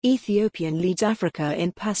Ethiopian leads Africa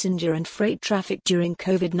in passenger and freight traffic during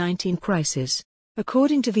COVID-19 crisis.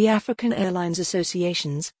 According to the African Airlines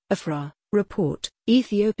Association's (AFRA) report,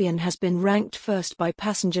 Ethiopian has been ranked first by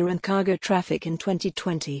passenger and cargo traffic in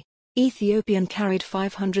 2020. Ethiopian carried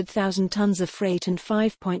 500,000 tons of freight and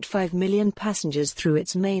 5.5 million passengers through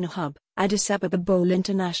its main hub, Addis Ababa Bole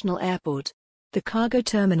International Airport. The cargo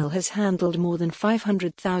terminal has handled more than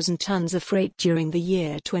 500,000 tons of freight during the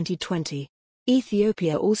year 2020.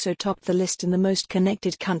 Ethiopia also topped the list in the most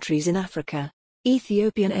connected countries in Africa.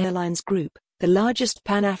 Ethiopian Airlines Group, the largest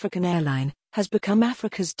Pan-African airline, has become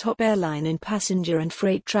Africa's top airline in passenger and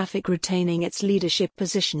freight traffic, retaining its leadership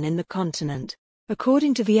position in the continent.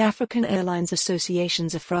 According to the African Airlines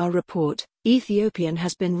Association's AFRA report, Ethiopian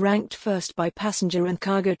has been ranked first by passenger and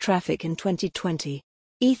cargo traffic in 2020.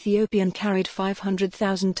 Ethiopian carried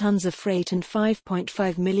 500,000 tons of freight and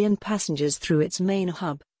 5.5 million passengers through its main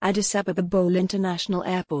hub, Addis Ababa Bole International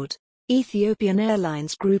Airport. Ethiopian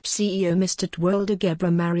Airlines Group CEO Mr. Tewolde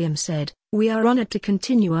Gebre Mariam said, "We are honored to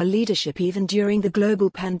continue our leadership even during the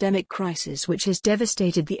global pandemic crisis which has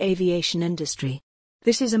devastated the aviation industry.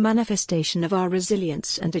 This is a manifestation of our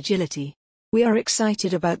resilience and agility. We are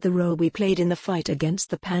excited about the role we played in the fight against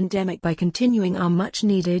the pandemic by continuing our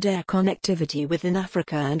much-needed air connectivity within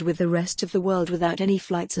Africa and with the rest of the world without any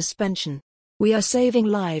flight suspension. We are saving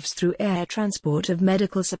lives through air transport of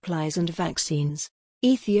medical supplies and vaccines."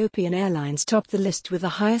 Ethiopian Airlines topped the list with the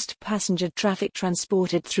highest passenger traffic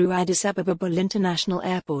transported through Addis Ababa Bole International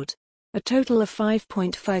Airport. A total of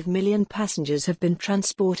 5.5 million passengers have been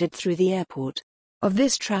transported through the airport. Of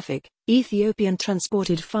this traffic, Ethiopian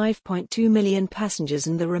transported 5.2 million passengers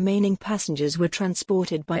and the remaining passengers were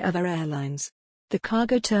transported by other airlines. The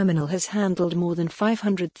cargo terminal has handled more than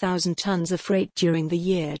 500,000 tons of freight during the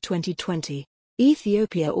year 2020.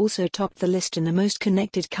 Ethiopia also topped the list in the most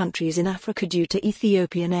connected countries in Africa due to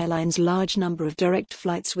Ethiopian Airlines' large number of direct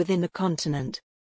flights within the continent.